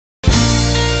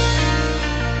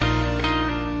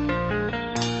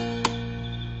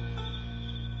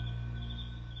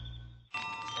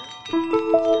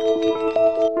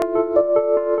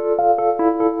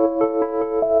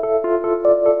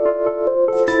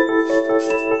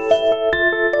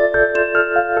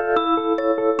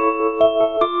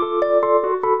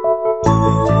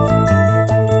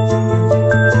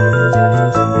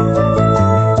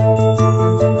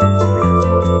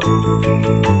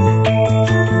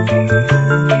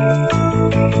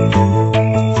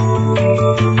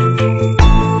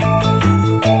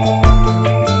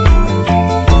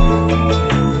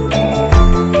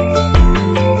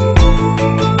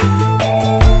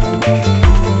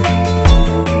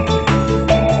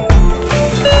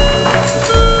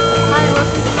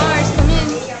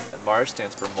MARS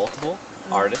stands for Multiple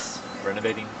Artists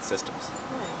Renovating Systems.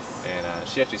 Nice. And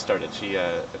she actually started,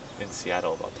 in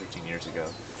Seattle about 13 years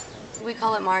ago. We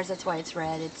call it Mars, that's why it's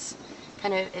red. It's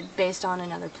kind of based on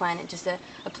another planet, just a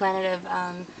planet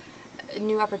of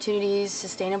new opportunities,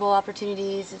 sustainable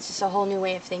opportunities. It's just a whole new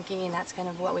way of thinking, and that's kind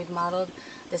of what we've modeled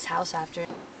this house after.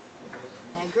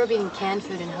 I grew up eating canned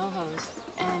food and ho-hos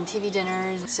and TV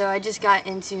dinners, so I just got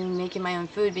into making my own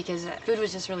food because food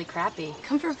was just really crappy.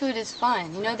 Comfort food is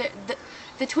fun, you know,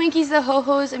 the Twinkies, the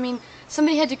ho-hos, I mean,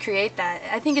 somebody had to create that.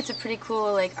 I think it's a pretty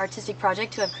cool, like, artistic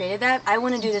project to have created that. I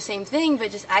want to do the same thing, but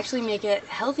just actually make it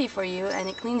healthy for you, and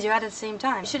it cleans you out at the same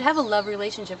time. You should have a love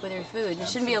relationship with your food. It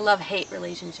shouldn't be a love-hate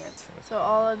relationship. So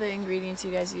all of the ingredients you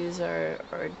guys use are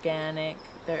organic.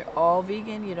 They're all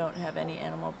vegan? You don't have any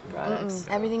animal products?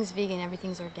 Everything's vegan,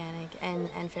 everything's organic,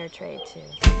 and fair trade, too.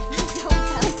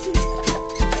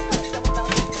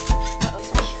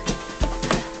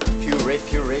 Puree,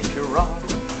 puree, puree.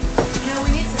 Now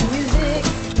we need some music.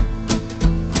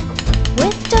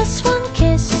 With just one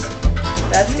kiss.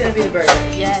 That's gonna be the burger.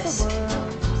 Yes.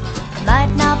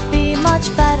 Might not be much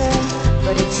better,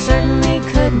 but it certainly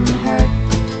couldn't hurt.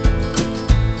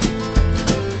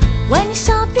 When you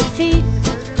stomp your feet,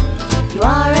 you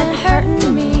aren't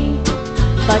hurting me,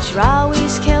 but you're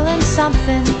always killing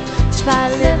something just by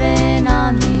living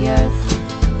on the earth.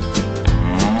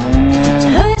 So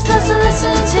who you supposed to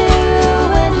listen to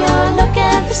when you're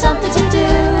looking for something to do?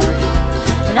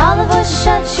 When all the voices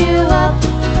shut you up,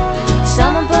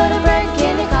 someone put a break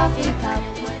in your coffee cup.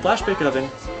 Flash bake oven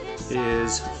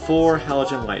is 4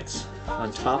 halogen lights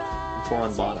on top and 4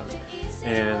 on bottom,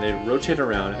 and they rotate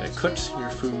around and it cooks your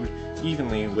food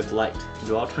evenly with light. You can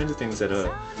do all kinds of things that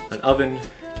an oven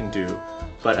can do,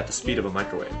 but at the speed of a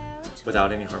microwave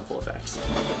without any harmful effects.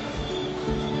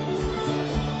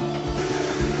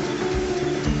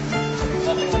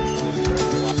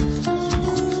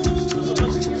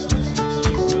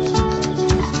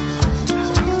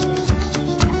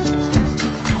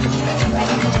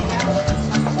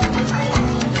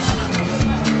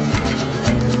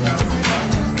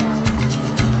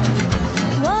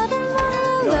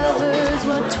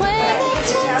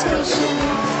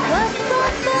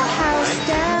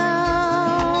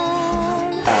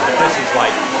 This is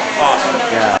like awesome.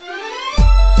 Yeah.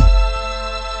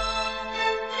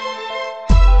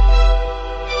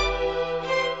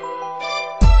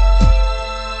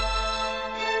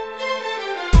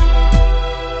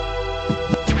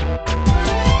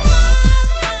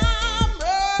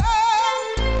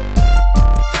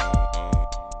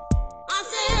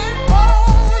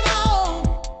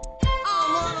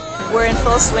 We're in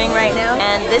full swing right now,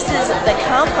 and this is the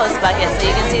compost bucket, so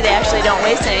you can see they actually don't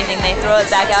waste anything. They throw it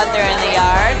back out there in the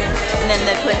yard, and then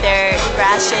they put their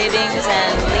grass shavings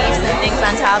and leaves and things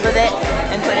on top of it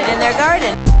and put it in their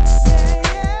garden.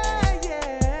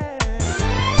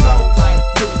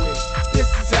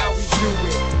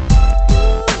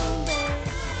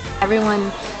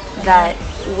 Everyone that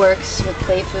works with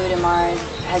Plate Food and Mars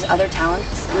has other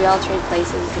talents. We all trade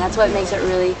places, and that's what makes it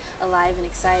really alive and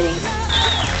exciting.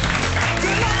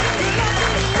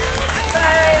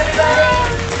 Bye,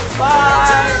 everybody.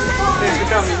 Bye. Thanks for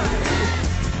coming.